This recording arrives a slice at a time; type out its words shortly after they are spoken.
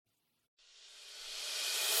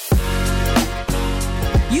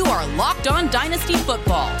You are Locked On Dynasty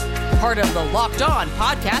Football, part of the Locked On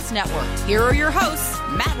Podcast Network. Here are your hosts,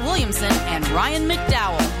 Matt Williamson and Ryan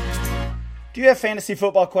McDowell. Do you have fantasy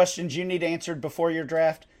football questions you need answered before your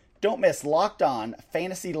draft? Don't miss Locked On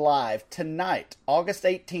Fantasy Live tonight, August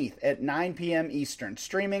 18th at 9 p.m. Eastern,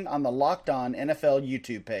 streaming on the Locked On NFL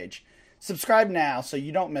YouTube page. Subscribe now so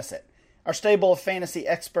you don't miss it. Our stable of fantasy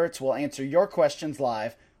experts will answer your questions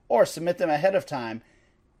live or submit them ahead of time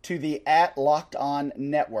to the @LockedOn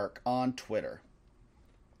Network on Twitter.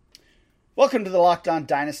 Welcome to the Locked On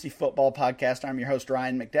Dynasty Football Podcast. I'm your host,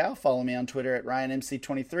 Ryan McDowell. Follow me on Twitter at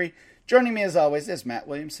RyanMC23. Joining me as always is Matt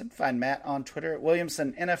Williamson. Find Matt on Twitter at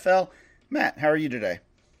WilliamsonNFL. Matt, how are you today?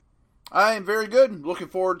 I am very good. Looking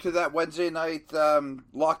forward to that Wednesday night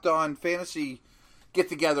Locked On Fantasy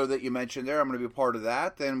get-together that you mentioned there. I'm going to be a part of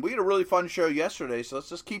that. And we had a really fun show yesterday, so let's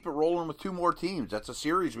just keep it rolling with two more teams. That's a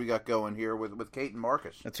series we got going here with Kate and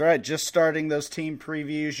Marcus. That's right. Just starting those team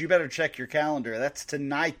previews. You better check your calendar. That's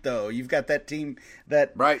tonight, though. You've got that team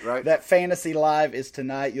that right. That Fantasy Live is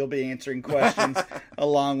tonight. You'll be answering questions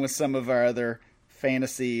along with some of our other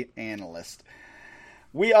fantasy analysts.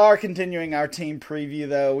 We are continuing our team preview,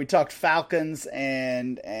 though. We talked Falcons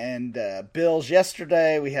and Bills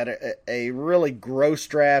yesterday. We had a really gross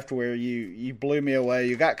draft where you blew me away.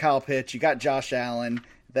 You got Kyle Pitts, you got Josh Allen.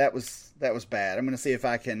 That was bad. I'm going to see if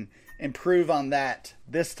I can improve on that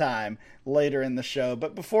this time later in the show.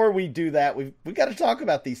 But before we do that, we got to talk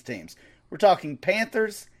about these teams. We're talking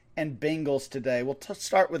Panthers and Bengals today. We'll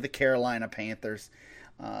start with the Carolina Panthers.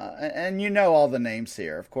 And you know all the names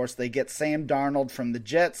here. Of course, they get Sam Darnold from the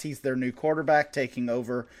Jets. He's their new quarterback, taking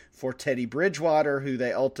over for Teddy Bridgewater, who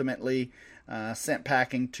they ultimately sent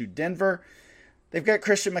packing to Denver. They've got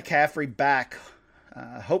Christian McCaffrey back,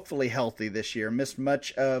 hopefully healthy this year. Missed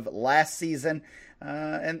much of last season.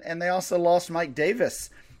 And they also lost Mike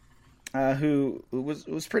Davis, who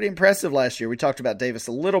was pretty impressive last year. We talked about Davis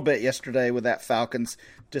a little bit yesterday with that Falcons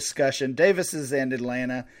discussion. Davis is in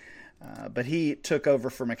Atlanta. But he took over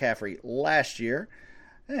for McCaffrey last year.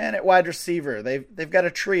 And at wide receiver, they've got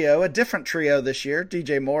a different trio this year.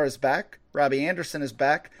 DJ Moore is back. Robbie Anderson is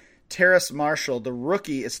back. Terrace Marshall, the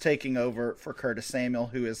rookie, is taking over for Curtis Samuel,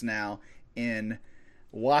 who is now in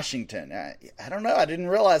Washington. I don't know. I didn't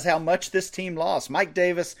realize how much this team lost. Mike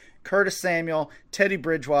Davis, Curtis Samuel, Teddy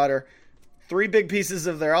Bridgewater, three big pieces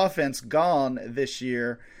of their offense gone this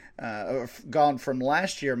year, gone from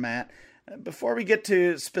last year, Matt. Before we get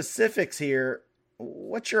to specifics here,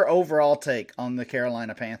 what's your overall take on the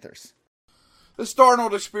Carolina Panthers? The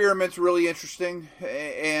Darnold experiment's really interesting,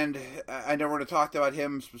 and I know we're going to talk about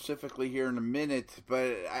him specifically here in a minute,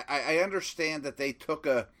 but I understand that they took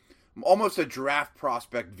almost a draft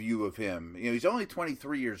prospect view of him. You know, he's only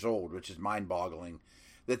 23 years old, which is mind-boggling.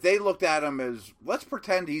 That they looked at him as, let's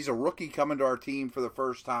pretend he's a rookie coming to our team for the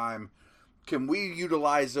first time. Can we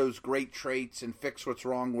utilize those great traits and fix what's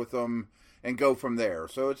wrong with them and go from there?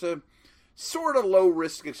 So it's a sort of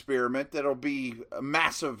low-risk experiment that'll be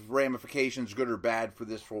massive ramifications, good or bad, for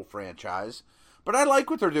this whole franchise. But I like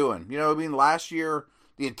what they're doing. You know, I mean, last year,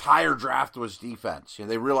 the entire draft was defense. You know,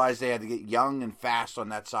 they realized they had to get young and fast on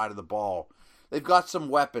that side of the ball. They've got some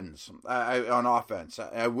weapons on offense.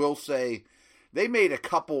 I will say they made a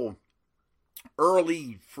couple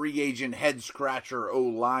early free agent head-scratcher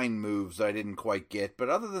O-line moves I didn't quite get. But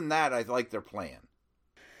other than that, I like their plan.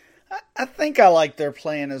 I think I like their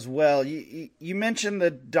plan as well. You mentioned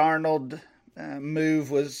the Darnold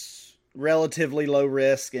move was relatively low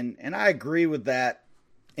risk, and I agree with that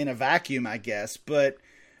in a vacuum, I guess. But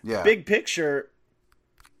big picture,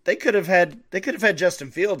 they could have had Justin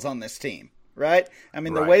Fields on this team, right? I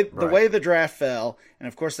mean, the way the draft fell, and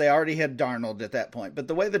of course they already had Darnold at that point, but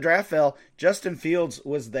the way the draft fell, Justin Fields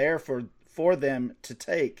was there for them to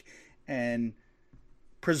take, and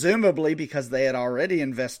presumably because they had already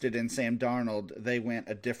invested in Sam Darnold, they went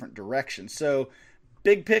a different direction. So,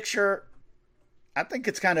 big picture, I think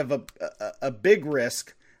it's kind of a big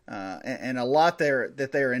risk and a lot there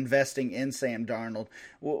that they're investing in Sam Darnold.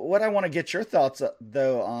 What I want to get your thoughts,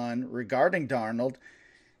 though, on regarding Darnold,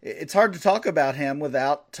 it's hard to talk about him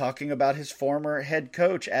without talking about his former head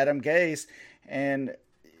coach, Adam Gase, and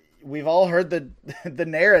we've all heard the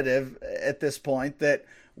narrative at this point that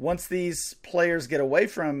once these players get away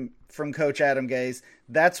from Coach Adam Gase,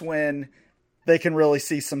 that's when they can really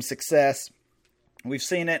see some success. We've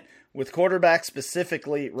seen it with quarterbacks,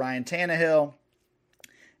 specifically Ryan Tannehill,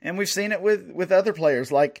 and we've seen it with other players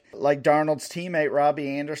like Darnold's teammate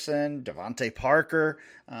Robbie Anderson, Devontae Parker,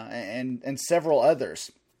 and several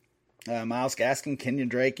others. Myles Gaskin, Kenyon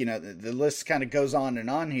Drake, the list kind of goes on and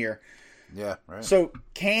on here. Yeah, right. So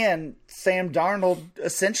can Sam Darnold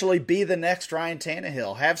essentially be the next Ryan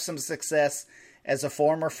Tannehill, have some success as a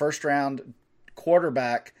former first-round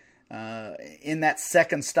quarterback in that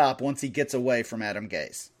second stop once he gets away from Adam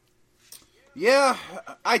Gase? Yeah,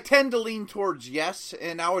 I tend to lean towards yes,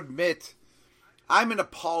 and I'll admit I'm an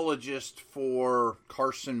apologist for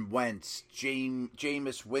Carson Wentz,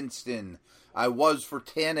 Jameis Winston. I was for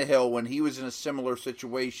Tannehill when he was in a similar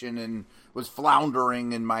situation and was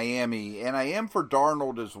floundering in Miami, and I am for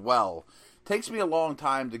Darnold as well. It takes me a long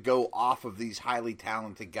time to go off of these highly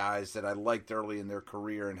talented guys that I liked early in their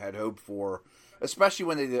career and had hope for, especially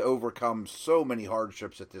when they overcome so many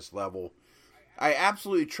hardships at this level. I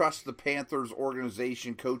absolutely trust the Panthers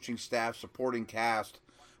organization, coaching staff, supporting cast,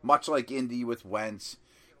 much like Indy with Wentz,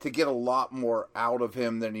 to get a lot more out of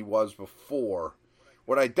him than he was before.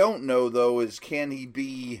 What I don't know, though, is can he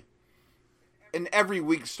be an every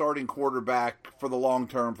week starting quarterback for the long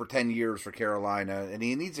term for 10 years for Carolina, and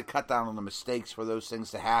he needs to cut down on the mistakes for those things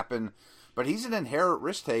to happen. But he's an inherent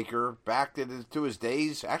risk taker back to his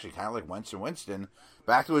days, actually kind of like Wentz and Winston,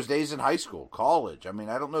 back to his days in high school, college. I mean,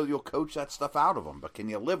 I don't know if you'll coach that stuff out of him, but can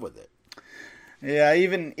you live with it? Yeah,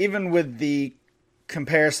 even with the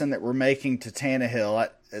comparison that we're making to Tannehill,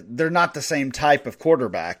 they're not the same type of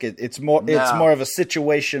quarterback. It's more of a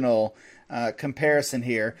situational comparison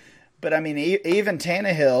here. But I mean, even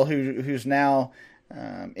Tannehill, who's now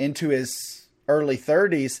into his early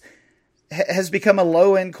 30s, has become a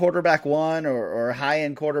low-end quarterback 1 or a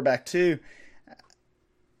high-end quarterback 2.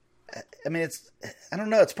 I mean, I don't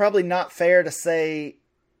know. It's probably not fair to say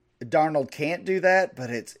Darnold can't do that, but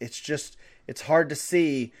it's hard to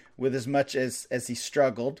see with as much as he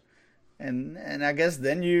struggled. And I guess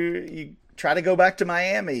then you try to go back to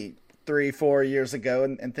Miami 3-4 years ago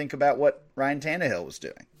and think about what Ryan Tannehill was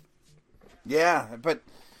doing. Yeah, but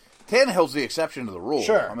Tannehill's the exception to the rule.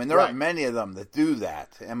 Sure, I mean, there aren't many of them that do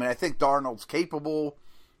that. I mean, I think Darnold's capable.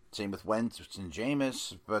 Same with Wentz and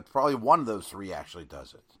Jameis, but probably one of those three actually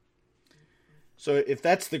does it. So if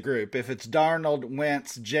that's the group, if it's Darnold,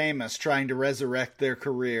 Wentz, Jameis trying to resurrect their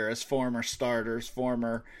career as former starters,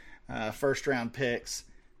 former first-round picks,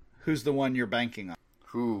 who's the one you're banking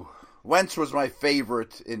on? Wentz was my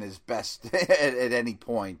favorite in his best at any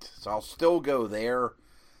point, so I'll still go there.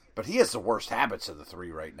 But he has the worst habits of the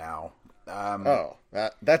three right now.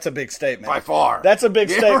 That's a big statement. By far. That's a big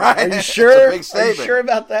statement. Right? Are you sure? Big statement. Are you sure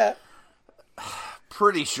about that?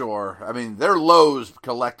 Pretty sure. I mean, their lows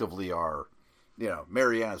collectively are,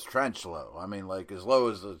 Mariana's Trench low. I mean, like as low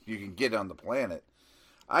as you can get on the planet.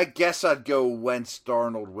 I guess I'd go Wentz,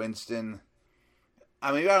 Darnold, Winston.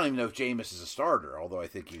 I mean, I don't even know if Jameis is a starter, although I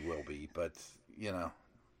think he will be. But,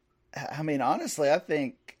 I mean, honestly, I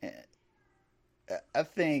think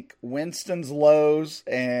Winston's lows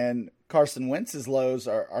and Carson Wentz's lows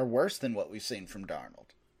are worse than what we've seen from Darnold.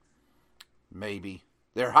 Maybe.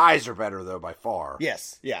 Their highs are better, though, by far.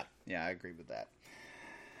 Yes. Yeah, I agree with that.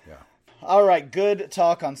 Yeah. All right, good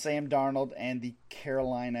talk on Sam Darnold and the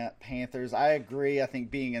Carolina Panthers. I agree. I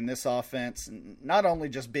think being in this offense, not only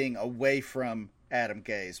just being away from Adam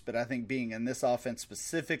Gase, but I think being in this offense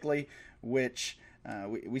specifically, which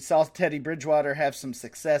we saw Teddy Bridgewater have some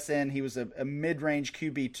success in. He was a mid-range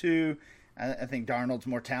QB2. I think Darnold's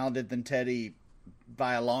more talented than Teddy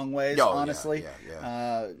by a long ways, honestly.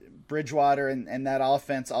 Yeah. Bridgewater and that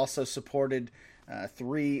offense also supported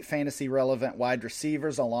 3 fantasy-relevant wide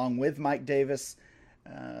receivers along with Mike Davis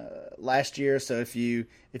last year. So if you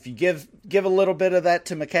give a little bit of that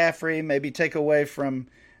to McCaffrey, maybe take away from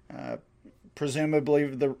presumably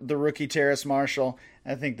the rookie Terrace Marshall,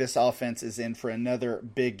 I think this offense is in for another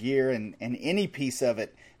big year, and any piece of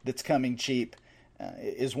it that's coming cheap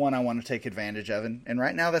is one I want to take advantage of. And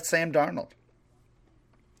right now, that's Sam Darnold.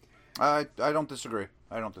 I don't disagree.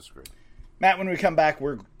 Matt, when we come back,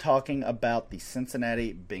 we're talking about the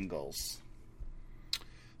Cincinnati Bengals.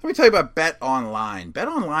 Let me tell you about Bet Online. Bet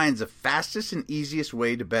Online is the fastest and easiest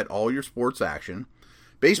way to bet all your sports action.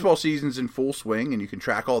 Baseball season's in full swing, and you can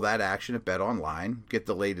track all that action at Bet Online. Get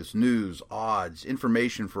the latest news, odds,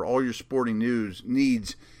 information for all your sporting news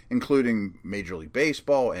needs, including Major League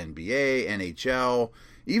Baseball, NBA, NHL,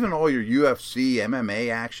 even all your UFC,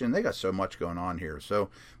 MMA action. They got so much going on here. So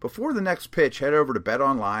before the next pitch, head over to Bet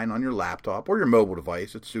Online on your laptop or your mobile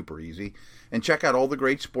device. It's super easy. And check out all the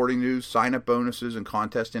great sporting news, sign-up bonuses, and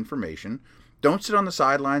contest information. Don't sit on the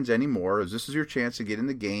sidelines anymore, as this is your chance to get in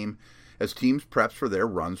the game as teams preps for their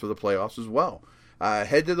runs for the playoffs as well.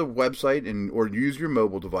 Head to the website or use your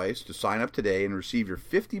mobile device to sign up today and receive your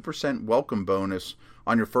 50% welcome bonus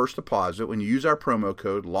on your first deposit when you use our promo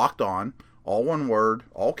code LOCKEDON, all one word,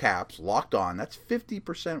 all caps, LOCKEDON. That's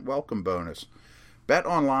 50% welcome bonus. Bet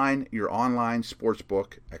Online, your online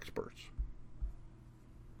sportsbook experts.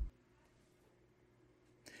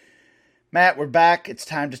 Matt, we're back. It's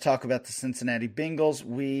time to talk about the Cincinnati Bengals.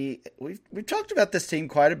 We've talked about this team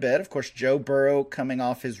quite a bit. Of course, Joe Burrow coming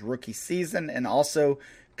off his rookie season and also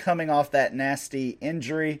coming off that nasty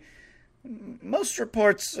injury. Most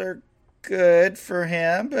reports are good for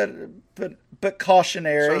him, but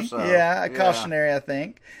cautionary. Yeah, cautionary, I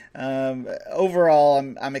think. Overall,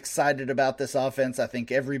 I'm excited about this offense. I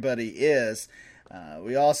think everybody is.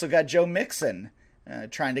 We also got Joe Mixon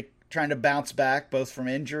trying to bounce back both from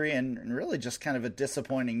injury and really just kind of a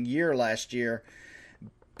disappointing year last year.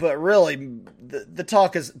 But really, the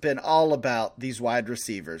talk has been all about these wide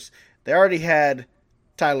receivers. They already had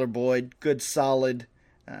Tyler Boyd, good solid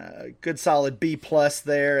B+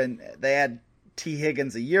 there, and they had T.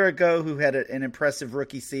 Higgins a year ago who had an impressive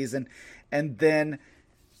rookie season, and then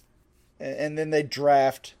they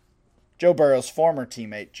draft Joe Burrow's former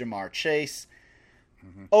teammate Ja'Marr Chase.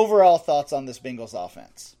 Mm-hmm. Overall thoughts on this Bengals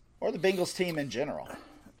offense? Or the Bengals team in general.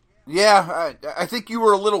 Yeah, I think you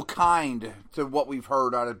were a little kind to what we've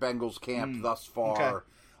heard out of Bengals camp thus far. Okay.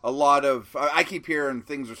 A lot of, I keep hearing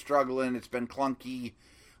things are struggling, it's been clunky,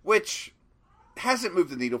 which hasn't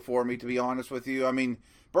moved the needle for me, to be honest with you. I mean,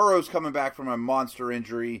 Burrow's coming back from a monster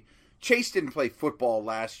injury. Chase didn't play football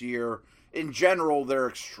last year. In general, they're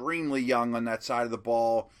extremely young on that side of the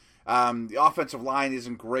ball. The offensive line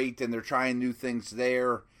isn't great, and they're trying new things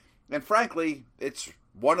there. And frankly, it's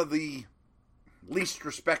one of the least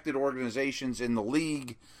respected organizations in the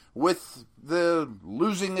league with the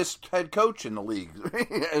losingest head coach in the league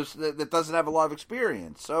that doesn't have a lot of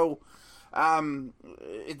experience. So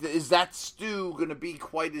is that stew going to be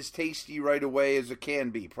quite as tasty right away as it can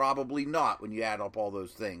be? Probably not when you add up all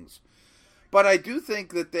those things. But I do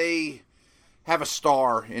think that they have a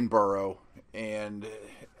star in Burrow, and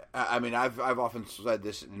I mean, I've often said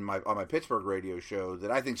this on my Pittsburgh radio show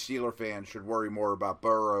that I think Steeler fans should worry more about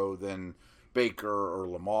Burrow than Baker or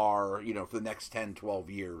Lamar, for the next 10, 12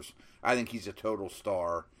 years. I think he's a total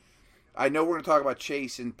star. I know we're going to talk about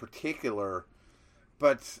Chase in particular,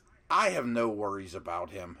 but I have no worries about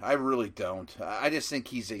him. I really don't. I just think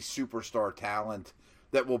he's a superstar talent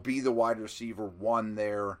that will be the wide receiver 1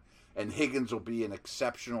 there, and Higgins will be an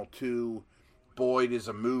exceptional 2. Boyd is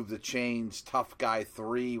a move the chains, tough guy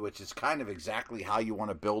 3, which is kind of exactly how you want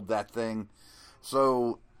to build that thing.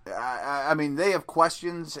 So, I mean, they have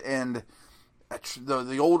questions, and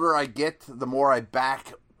the older I get, the more I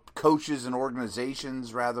back coaches and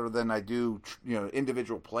organizations rather than I do,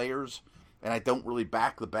 individual players. And I don't really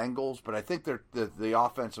back the Bengals, but I think the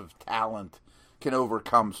offensive talent can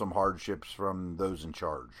overcome some hardships from those in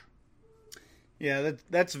charge. Yeah,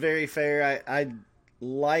 that's very fair. I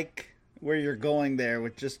like where you're going there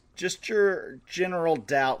with just your general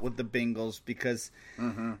doubt with the Bengals because,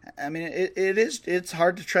 I mean, it's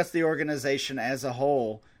hard to trust the organization as a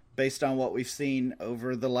whole based on what we've seen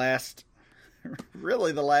over the last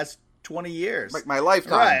 20 years. Like my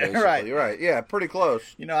lifetime, basically. Right. Yeah, pretty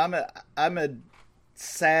close. I'm a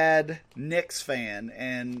sad Knicks fan,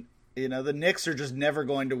 and, the Knicks are just never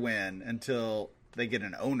going to win until they get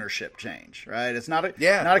an ownership change, right? It's not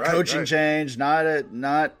a coaching change, not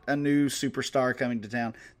a new superstar coming to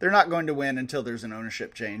town. They're not going to win until there's an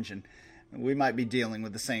ownership change, and we might be dealing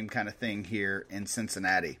with the same kind of thing here in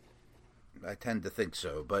Cincinnati. I tend to think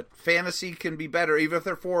so, but fantasy can be better. Even if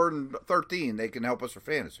they're 4-13, they can help us for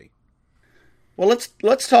fantasy. Well,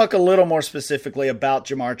 let's talk a little more specifically about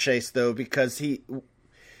Ja'Marr Chase, though, because he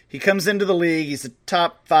comes into the league, he's a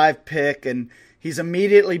top 5 pick, and he's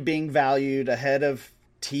immediately being valued ahead of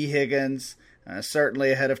T. Higgins,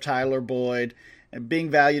 certainly ahead of Tyler Boyd, and being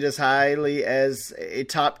valued as highly as a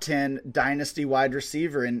top 10 dynasty wide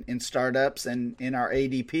receiver in startups and in our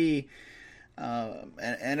ADP.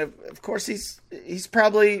 And of course, he's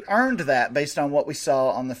probably earned that based on what we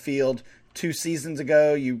saw on the field 2 seasons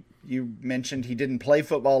ago. You mentioned he didn't play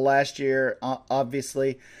football last year,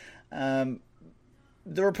 obviously.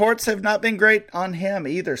 The reports have not been great on him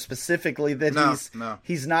either, specifically that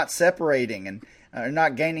he's not separating and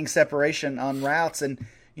not gaining separation on routes. And,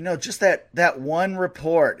 just that one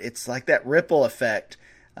report, it's like that ripple effect.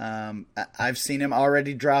 I've seen him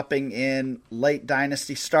already dropping in late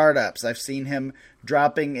dynasty startups. I've seen him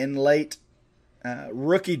dropping in late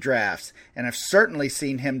rookie drafts. And I've certainly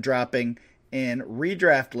seen him dropping in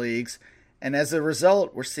redraft leagues. And as a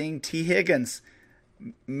result, we're seeing T. Higgins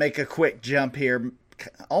make a quick jump here,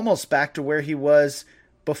 almost back to where he was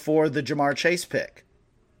before the Ja'Marr Chase pick.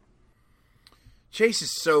 Chase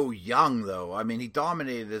is so young, though. I mean, he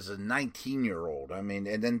dominated as a 19-year-old. I mean,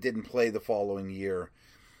 and then didn't play the following year.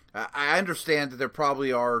 I understand that there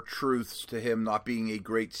probably are truths to him not being a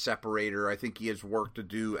great separator. I think he has work to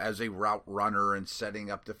do as a route runner and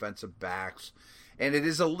setting up defensive backs. And it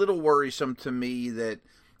is a little worrisome to me that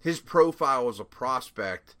his profile as a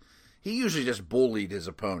prospect, he usually just bullied his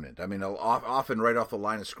opponent. I mean, often right off the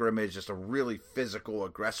line of scrimmage, just a really physical,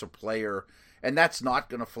 aggressive player. And that's not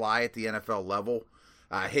going to fly at the NFL level.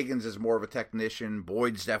 Higgins is more of a technician.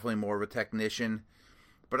 Boyd's definitely more of a technician.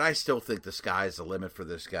 But I still think the sky's the limit for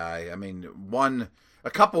this guy. I mean, a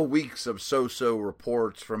couple weeks of so-so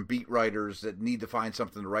reports from beat writers that need to find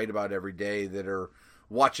something to write about every day, that are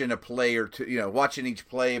watching a play or two, watching each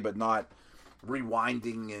play but not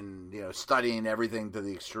rewinding and studying everything to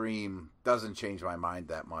the extreme, doesn't change my mind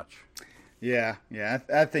that much. Yeah,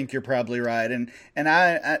 I think you're probably right, and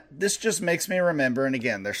I this just makes me remember. And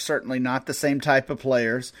again, they're certainly not the same type of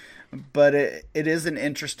players, but it is an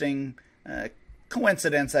interesting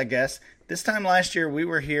coincidence, I guess. This time last year, we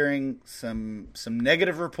were hearing some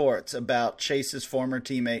negative reports about Chase's former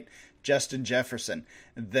teammate Justin Jefferson,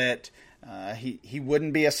 that he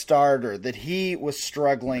wouldn't be a starter, that he was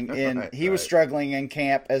struggling was struggling in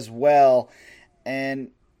camp as well, and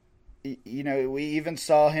we even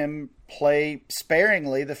saw him play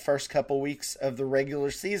sparingly the first couple weeks of the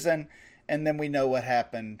regular season, and then we know what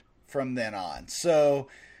happened from then on. So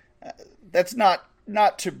that's not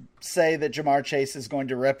to say that Ja'Marr Chase is going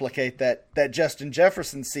to replicate that Justin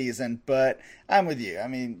Jefferson season, but I'm with you. I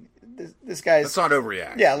mean, this guy's... Let's not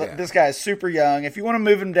overreact. Yeah, this guy is super young. If you want to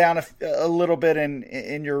move him down a little bit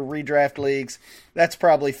in your redraft leagues, that's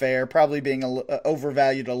probably fair, probably being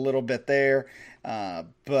overvalued a little bit there.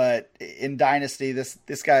 But in Dynasty,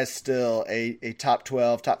 this guy is still a top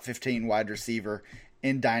 12, top 15 wide receiver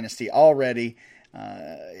in Dynasty already.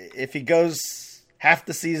 If he goes half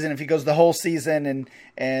the season, if he goes the whole season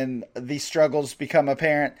and these struggles become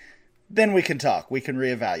apparent, then we can talk. We can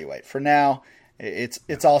reevaluate. For now,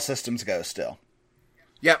 it's all systems go still.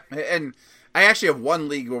 Yep, and I actually have one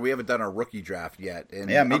league where we haven't done our rookie draft yet. And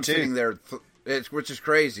yeah, me I'm too. Sitting there, which is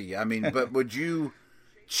crazy. I mean, but would you...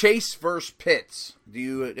 Chase versus Pitts, do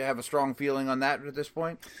you have a strong feeling on that at this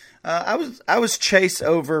point? I was Chase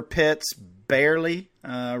over Pitts barely,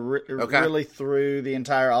 really through the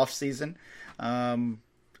entire offseason. And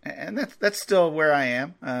that's still where I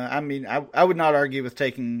am. I mean, I would not argue with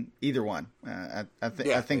taking either one. I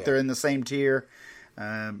think they're in the same tier.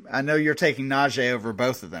 I know you're taking Najee over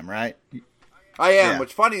both of them, right? I am.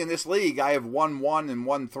 What's funny, in this league, I have 1-1 and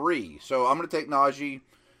 1-3. So I'm going to take Najee,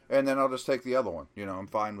 and then I'll just take the other one. I'm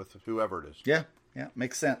fine with whoever it is. Yeah,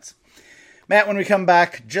 makes sense. Matt, when we come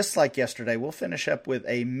back, just like yesterday, we'll finish up with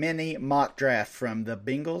a mini mock draft from the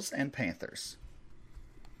Bengals and Panthers.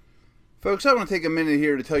 Folks, I want to take a minute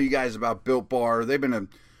here to tell you guys about Built Bar. They've been a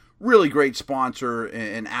really great sponsor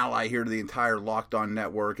and ally here to the entire Locked On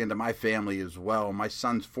Network and to my family as well. My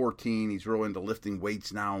son's 14. He's real into lifting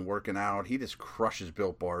weights now and working out. He just crushes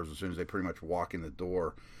Built Bars as soon as they pretty much walk in the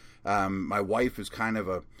door. My wife is kind of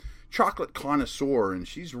a chocolate connoisseur, and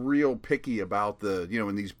she's real picky about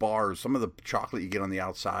in these bars, some of the chocolate you get on the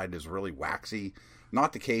outside is really waxy.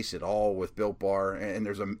 Not the case at all with Built Bar, and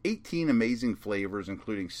there's 18 amazing flavors,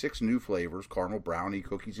 including 6 new flavors: caramel brownie,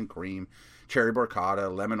 cookies and cream, cherry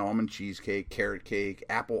barcata, lemon almond cheesecake, carrot cake,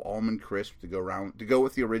 apple almond crisp to go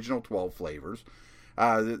with the original 12 flavors.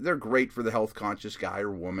 They're great for the health-conscious guy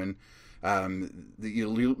or woman. You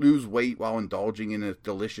lose weight while indulging in a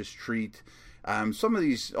delicious treat.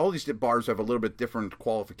 All these bars have a little bit different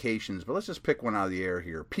qualifications, but let's just pick one out of the air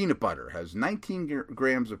here. Peanut butter has 19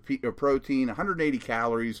 grams of protein, 180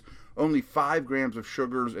 calories, only 5 grams of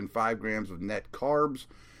sugars, and 5 grams of net carbs.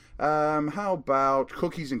 How about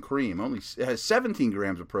cookies and cream? It has 17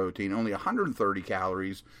 grams of protein, only 130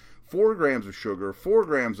 calories, 4 grams of sugar, 4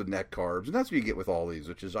 grams of net carbs, and that's what you get with all these,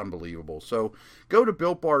 which is unbelievable. So go to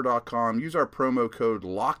BuiltBar.com, use our promo code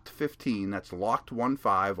LOCKED15, that's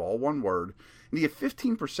LOCKED15, all one word, and you get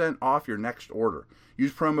 15% off your next order.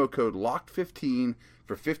 Use promo code LOCKED15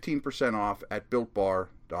 for 15% off at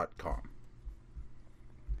BuiltBar.com.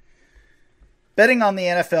 Betting on the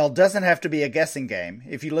NFL doesn't have to be a guessing game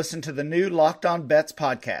if you listen to the new Locked On Bets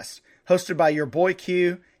podcast, hosted by your boy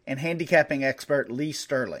Q and handicapping expert Lee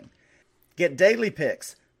Sterling. Get daily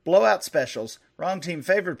picks, blowout specials, wrong team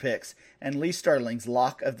favorite picks, and Lee Sterling's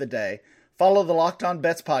lock of the day. Follow the Locked On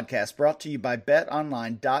Bets podcast, brought to you by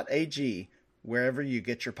betonline.ag, wherever you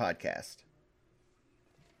get your podcast.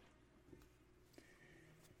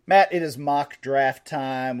 Matt, it is mock draft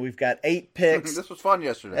time. We've got 8 picks. This was fun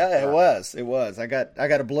yesterday. Yeah, it was. I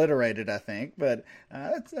got obliterated, I think, but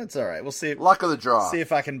that's all right. We'll see. Luck of the draw. See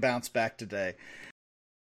if I can bounce back today.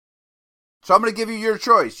 So I'm going to give you your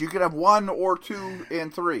choice. You can have 1 or 2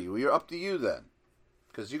 and 3. Well, you're up to you then,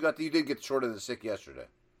 because you did get short of the sick yesterday.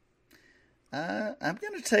 I'm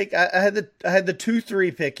going to take. I had the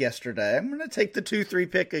 2-3 pick yesterday. I'm going to take the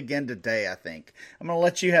 2-3 pick again today. I think I'm going to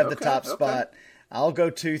let you have the top spot. I'll go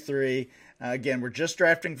 2-3. Again, we're just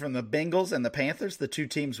drafting from the Bengals and the Panthers, the two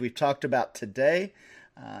teams we've talked about today.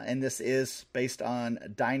 And this is based on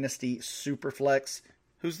Dynasty Superflex.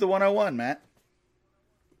 Who's the 101, Matt?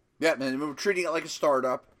 Yeah, man, we're treating it like a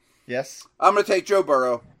startup. Yes. I'm going to take Joe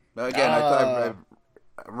Burrow. Again, I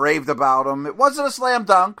raved about him. It wasn't a slam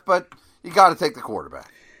dunk, but you got to take the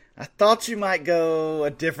quarterback. I thought you might go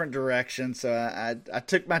a different direction, so I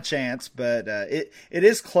took my chance. But it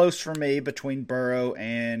is close for me between Burrow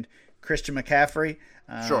and Christian McCaffrey.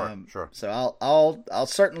 Sure. So I'll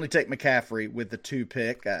certainly take McCaffrey with the 2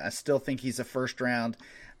 pick. I still think he's a first round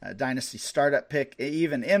Dynasty startup pick,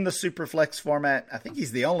 even in the Superflex format. I think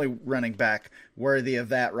he's the only running back worthy of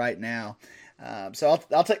that right now. So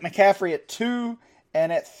I'll take McCaffrey at 2,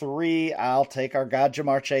 and at 3, I'll take our guy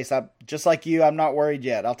Jamar Chase. Just like you, I'm not worried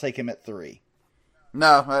yet. I'll take him at 3.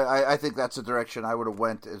 No, I think that's the direction I would have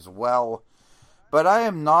went as well. But I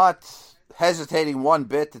am not hesitating one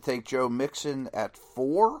bit to take Joe Mixon at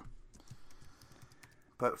 4.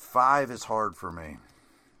 But 5 is hard for me.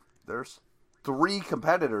 There's 3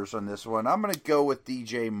 competitors on this one. I'm going to go with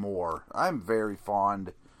DJ Moore. I'm very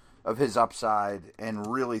fond of his upside and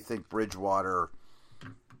really think Bridgewater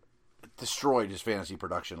destroyed his fantasy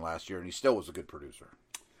production last year, and he still was a good producer.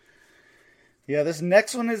 Yeah, this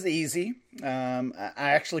next one is easy. I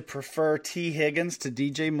actually prefer T. Higgins to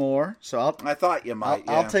DJ Moore, so I thought you might.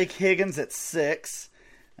 I'll take Higgins at 6.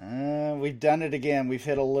 We've done it again. We've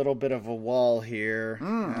hit a little bit of a wall here.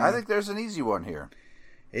 I think there's an easy one here.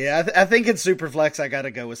 Yeah, I think in Superflex I got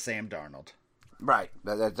to go with Sam Darnold. Right,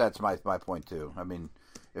 that's my point too. I mean,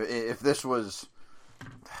 if this was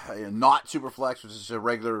not Superflex, which is a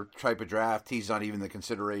regular type of draft, he's not even the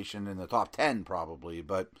consideration in the top 10 probably.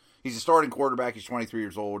 But he's a starting quarterback. He's 23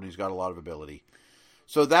 years old, and he's got a lot of ability.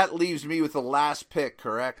 So that leaves me with the last pick,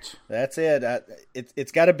 correct? That's it.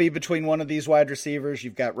 It's got to be between one of these wide receivers.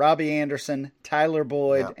 You've got Robbie Anderson, Tyler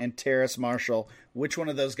Boyd, and Terrace Marshall. Which one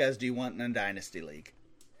of those guys do you want in a Dynasty League?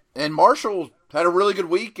 And Marshall had a really good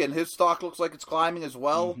week, and his stock looks like it's climbing as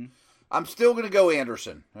well. Mm-hmm. I'm still going to go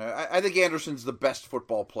Anderson. I think Anderson's the best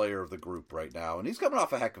football player of the group right now, and he's coming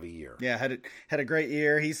off a heck of a year. Yeah, had a great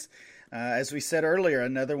year. He's, as we said earlier,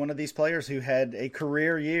 another one of these players who had a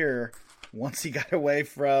career year once he got away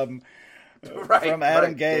from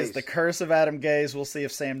Adam Gase. The curse of Adam Gase. We'll see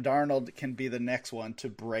if Sam Darnold can be the next one to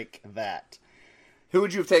break that. Who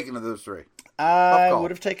would you have taken of those 3? I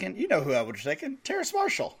would have taken, who I would have taken? Terrace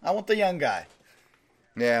Marshall. I want the young guy.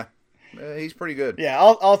 Yeah, he's pretty good. Yeah,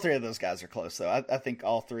 all 3 of those guys are close, though. I think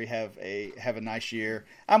all 3 have a nice year.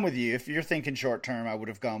 I'm with you. If you're thinking short term, I would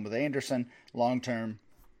have gone with Anderson. Long term,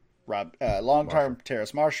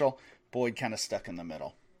 Terrace Marshall. Boyd kind of stuck in the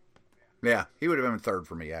middle. Yeah, he would have been 3rd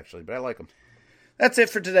for me, actually, but I like him. That's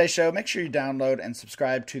it for today's show. Make sure you download and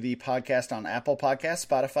subscribe to the podcast on Apple Podcasts,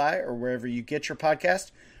 Spotify, or wherever you get your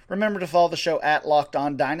podcast. Remember to follow the show at Locked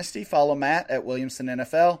On Dynasty. Follow Matt at Williamson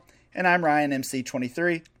NFL. And I'm Ryan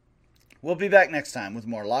MC23. We'll be back next time with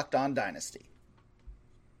more Locked On Dynasty.